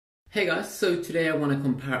Hey guys, so today I want to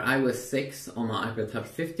compare iOS 6 on my iPod Touch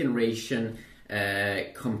 5th generation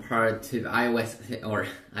compared to iOS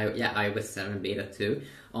 7 Beta 2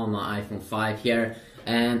 on my iPhone 5 here.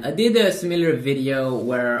 And I did a similar video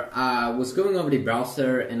where I was going over the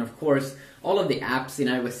browser, and of course all of the apps in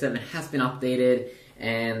iOS 7 has been updated.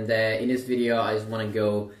 And in this video I just want to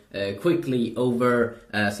go quickly over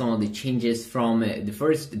some of the changes from the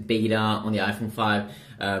first beta on the iPhone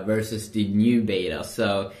 5 versus the new beta.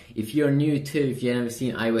 So if you're new if you've never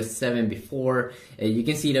seen iOS 7 before, you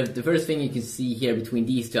can see the first thing you can see here between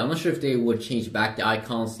these two. I'm not sure if they would change back the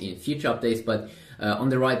icons in future updates, but on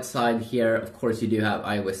the right side here, of course, you do have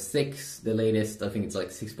iOS 6, the latest. I think it's like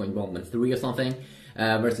 6.1.3 or something.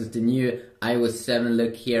 Versus the new iOS 7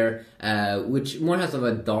 look here, which more has of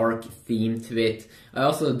a dark theme to it. I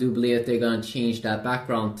also do believe that they're gonna change that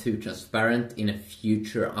background to transparent in a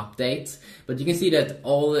future update. But you can see that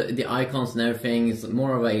all the icons and everything is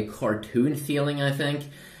more of a cartoon feeling, I think,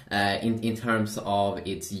 in terms of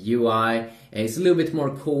its UI. It's a little bit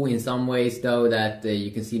more cool in some ways, though, that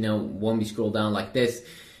you can see now when we scroll down like this,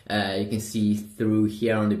 you can see through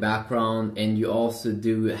here on the background, and you also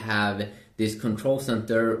do have this control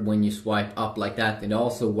center when you swipe up like that. It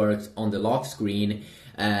also works on the lock screen,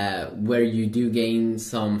 where you do gain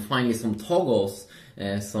finally some toggles,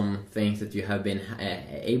 some things that you have been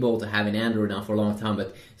able to have in Android now for a long time,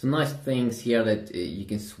 but some nice things here that you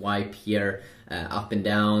can swipe here up and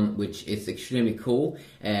down, which is extremely cool.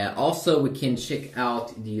 Also, we can check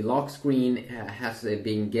out the lock screen, has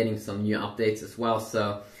been getting some new updates as well.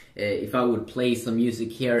 So if I would play some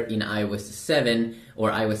music here in iOS 7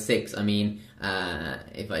 or iOS 6, I mean,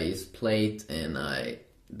 if I just play it, and I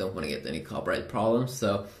don't want to get any copyright problems,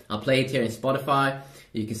 so I'll play it here in Spotify.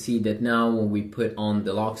 You can see that now when we put on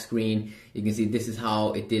the lock screen, you can see this is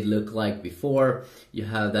how it did look like before. You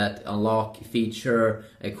have that unlock feature,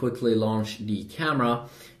 quickly launch the camera,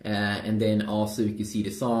 and then also you can see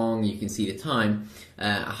the song, you can see the time.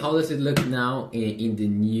 How does it look now in the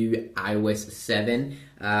new iOS 7?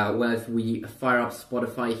 Well, if we fire up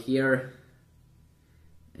Spotify here,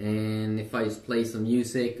 and if I just play some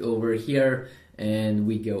music over here and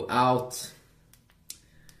we go out,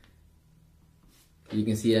 you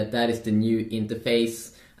can see that that is the new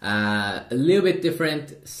interface. A little bit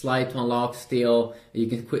different, slide to unlock still. You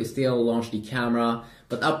can still launch the camera,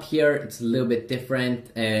 but up here it's a little bit different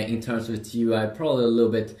in terms of its UI. Probably a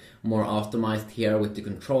little bit more optimized here with the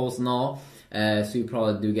controls and all. So you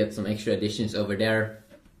probably do get some extra additions over there.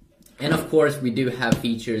 And of course we do have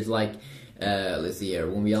features like, let's see here,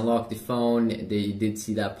 when we unlock the phone, you did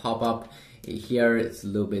see that pop up. Here it's a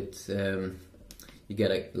little bit, you get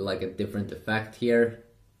a different effect here,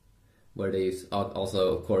 where they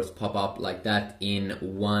also of course pop up like that in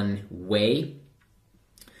one way.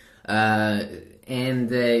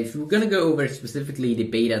 And if we're gonna go over specifically the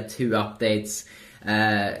beta 2 updates,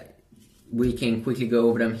 we can quickly go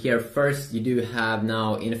over them here. First, you do have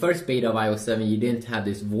now, in the first beta of iOS 7, you didn't have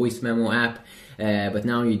this voice memo app, but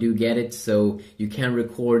now you do get it, so you can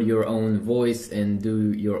record your own voice and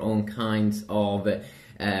do your own kinds of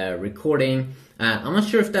recording. I'm not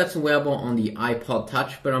sure if that's available on the iPod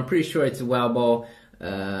Touch, but I'm pretty sure it's available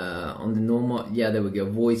on the normal, yeah, there we go,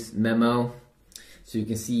 voice memo. So you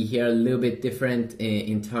can see here a little bit different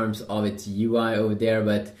in terms of its UI over there,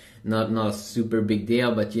 but not a super big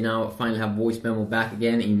deal. But you now finally have voice memo back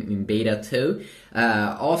again in beta 2.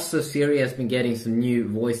 Also, Siri has been getting some new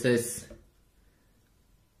voices.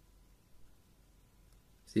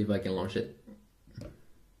 See if I can launch it.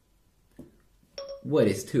 What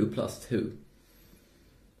is 2 plus 2?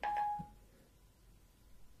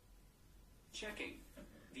 Checking.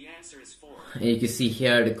 The answer is 4. And you can see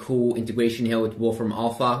here the cool integration here with Wolfram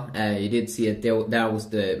Alpha. You did see it, that was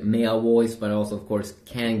the male voice, but also of course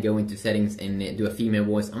can go into settings and do a female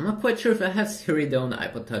voice. I'm not quite sure if I have Siri though on the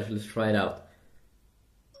iPod Touch. Let's try it out.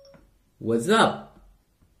 What's up?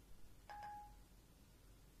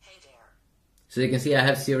 Hey there. So you can see I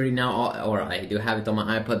have Siri now, or I do have it on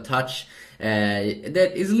my iPod Touch.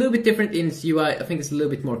 That is a little bit different in its UI. I think it's a little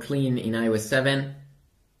bit more clean in iOS 7.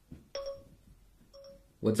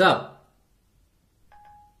 What's up?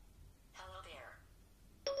 Hello there.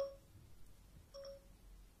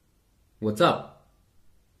 What's up?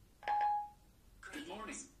 Good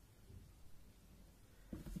morning.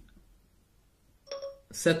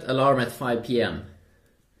 Set alarm at 5 p.m.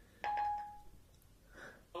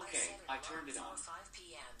 Okay, I turned it on. 5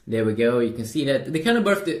 p.m. There we go. You can see that they kind of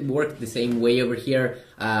work the same way over here,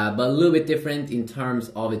 but a little bit different in terms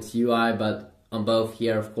of its UI. But on both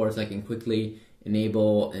here, of course, I can quickly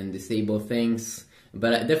enable and disable things.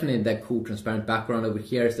 But definitely that cool transparent background over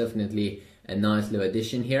here is definitely a nice little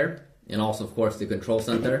addition here. And also, of course, the control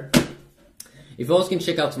center. If you also can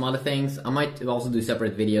check out some other things, I might also do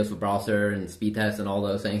separate videos for browser and speed tests and all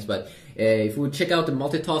those things, but if you would check out the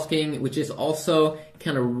multitasking, which is also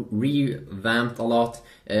kind of revamped a lot.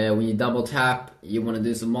 When you double tap, you want to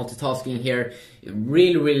do some multitasking here.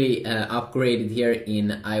 Really upgraded here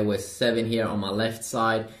in iOS 7 here on my left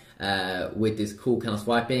side with this cool kind of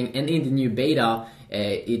swiping. And in the new beta,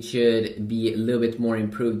 it should be a little bit more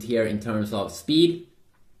improved here in terms of speed.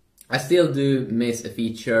 I still do miss a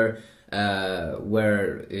feature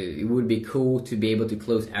where it would be cool to be able to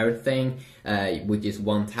close everything with just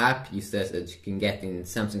one tap, just as you can get in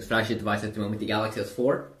Samsung's flagship device at the moment, the Galaxy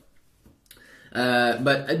S4.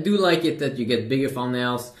 But I do like it that you get bigger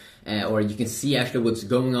thumbnails, or you can see actually what's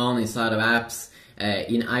going on inside of apps.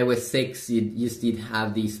 In iOS 6, you just did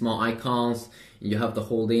have these small icons. You have to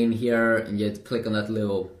hold in here and you click on that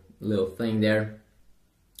little thing there.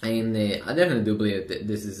 And I definitely do believe that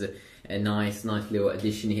this is a nice little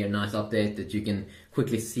addition here, nice update that you can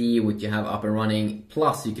quickly see what you have up and running.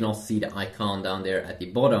 Plus, you can also see the icon down there at the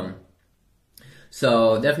bottom.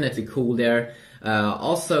 So definitely cool there.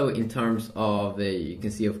 Also, in terms of, you can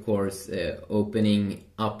see, of course, opening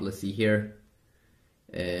up. Let's see here.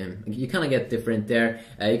 You kind of get different there.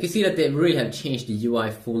 You can see that they really have changed the UI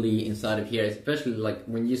fully inside of here, especially like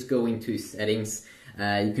when you just go into settings.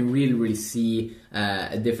 You can really see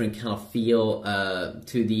a different kind of feel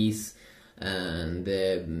to these, and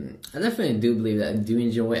I definitely do believe that I do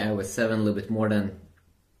enjoy iOS 7 a little bit more than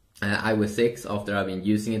iOS 6 after I've been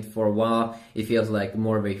using it for a while. It feels like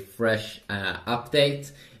more of a fresh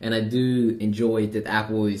update, and I do enjoy that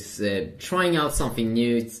Apple is trying out something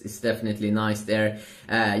new. It's definitely nice there.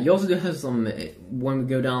 You also do have some, when we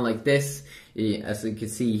go down like this, as you can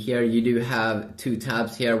see here, you do have two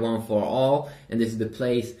tabs here, one for all, and this is the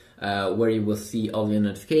place where you will see all your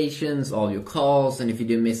notifications, all your calls, and if you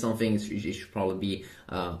do miss something, it should probably be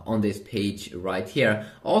on this page right here.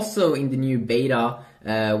 Also in the new beta,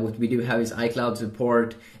 what we do have is iCloud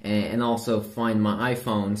support and also Find My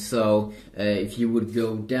iPhone. So if you would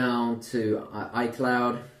go down to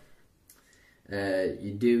iCloud,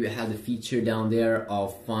 you do have the feature down there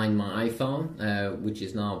of Find My iPhone, which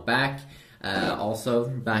is now back. Also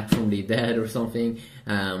back from the dead or something.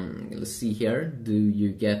 Let's see here. Do you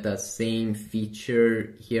get that same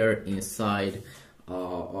feature here inside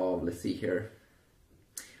of, let's see here.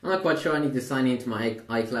 I'm not quite sure. I need to sign into my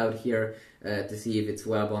iCloud here to see if it's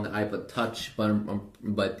available on the iPod Touch,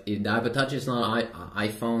 but the iPod Touch is not an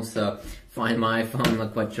iPhone, so Find My iPhone. I'm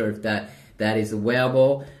not quite sure if that is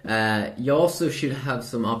available. You also should have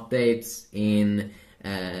some updates in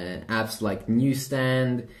apps like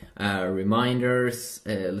Newsstand, reminders.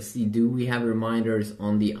 Let's see, do we have reminders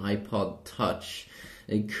on the iPod Touch?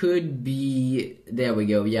 It could be, there we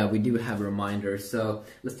go, yeah, we do have reminders. So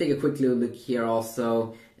let's take a quick little look here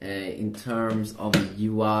also in terms of the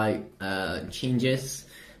UI changes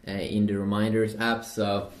in the reminders app.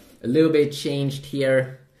 So a little bit changed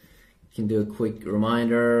here. You can do a quick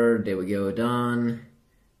reminder, there we go, done.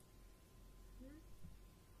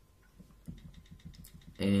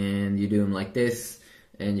 And you do them like this,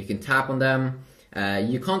 and you can tap on them.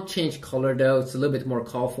 You can't change color though, it's a little bit more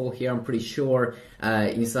colorful here, I'm pretty sure.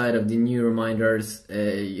 Inside of the new reminders,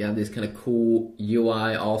 you have this kind of cool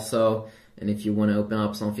UI also, and if you want to open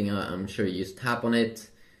up something, I'm sure you just tap on it,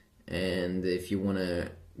 and if you want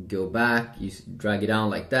to go back, you drag it down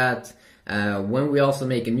like that. When we also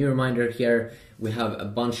make a new reminder here, we have a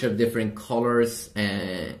bunch of different colors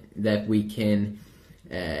that we can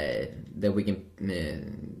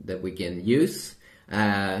use.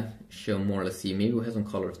 Show more, let's see, maybe we have some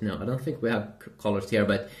colors. No, I don't think we have colors here,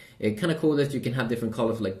 but it's kind of cool that you can have different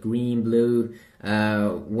colors like green, blue,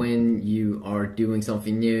 when you are doing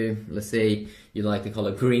something new. Let's say you like the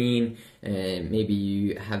color green, and maybe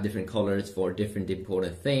you have different colors for different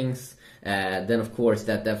important things. Then of course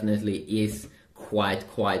that definitely is quite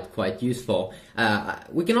useful.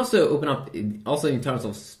 We can also open up, also in terms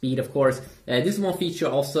of speed, of course. This is one feature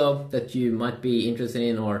also that you might be interested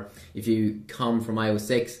in, or if you come from iOS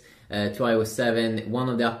 6 to iOS 7, one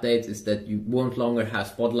of the updates is that you won't longer have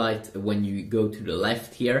Spotlight when you go to the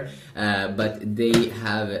left here, but they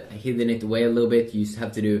have hidden it away a little bit. You just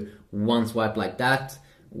have to do one swipe like that,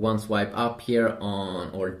 one swipe up here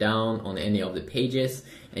on or down on any of the pages,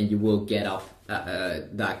 and you will get up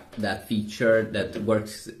that feature that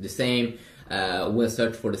works the same. We'll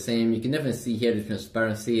search for the same. You can definitely see here the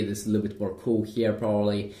transparency. This is a little bit more cool here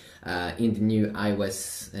probably in the new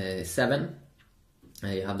iOS 7.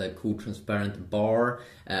 You have that cool transparent bar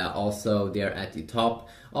also there at the top.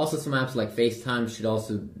 Also some apps like FaceTime should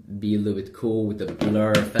also be a little bit cool with the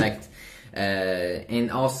blur effect.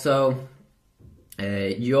 And also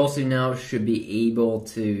you also now should be able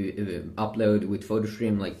to upload with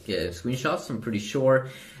PhotoStream like screenshots, I'm pretty sure,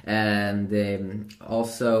 and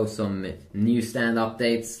also some newsstand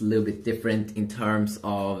updates, a little bit different in terms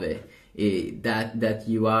of that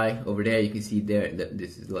UI over there. You can see there that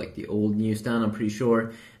this is like the old newsstand, I'm pretty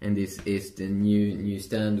sure, and this is the new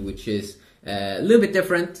newsstand, which is a little bit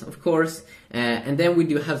different, of course. And then we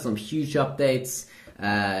do have some huge updates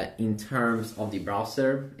in terms of the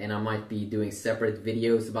browser, and I might be doing separate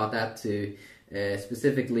videos about that, to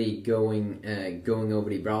specifically going over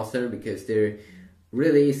the browser, because there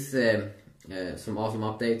really is some awesome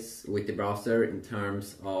updates with the browser in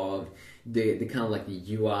terms of the kind of like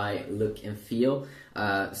the UI look and feel.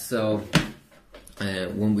 So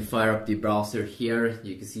when we fire up the browser here,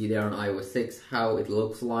 you can see there on iOS 6 how it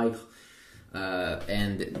looks like.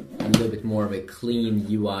 And a little bit more of a clean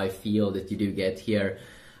UI feel that you do get here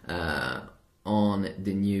on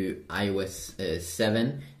the new iOS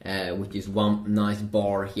 7, which is one nice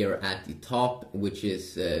bar here at the top, which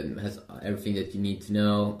is has everything that you need to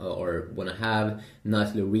know or want to have.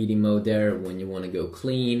 Nice little reading mode there when you want to go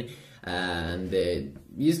clean, and it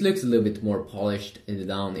just looks a little bit more polished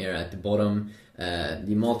down here at the bottom.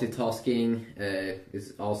 The multitasking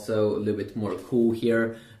is also a little bit more cool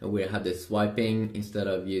here. We have the swiping instead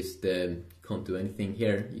of just can't do anything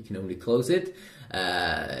here. You can only close it.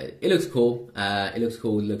 It looks cool. It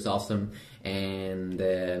looks awesome. And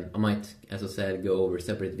I might, as I said, go over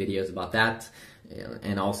separate videos about that.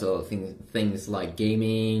 And also things like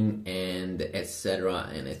gaming and etc.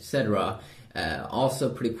 and etc. Also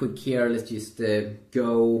pretty quick here, let's just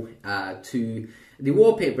go to the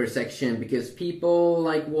wallpaper section, because people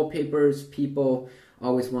like wallpapers, people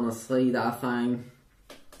always want to say that thing.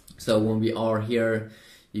 So when we are here,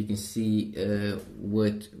 you can see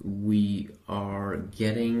what we are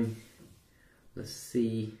getting. Let's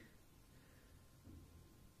see.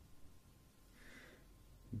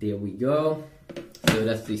 There we go. So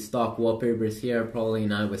that's the stock wallpapers here, probably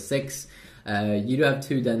in iOS 6. You do have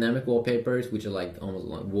two dynamic wallpapers, which are like almost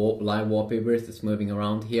like live wallpapers that's moving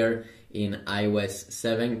around here in iOS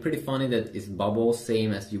 7. Pretty funny that it's bubbles,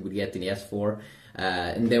 same as you would get in the S4.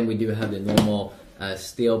 And then we do have the normal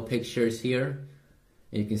still pictures here.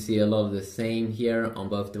 You can see a lot of the same here on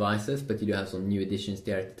both devices, but you do have some new additions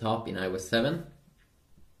there at the top in iOS 7.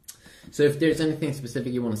 So if there's anything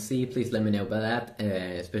specific you want to see, please let me know about that,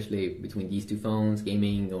 especially between these two phones,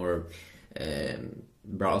 gaming or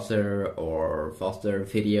browser or faster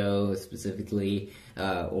video specifically,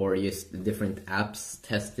 or just different apps,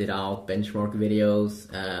 test it out, benchmark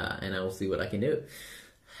videos, and I will see what I can do.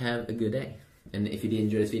 Have a good day. And if you did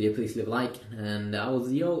enjoy this video, please leave a like, and I will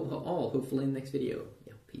see you all hopefully in the next video.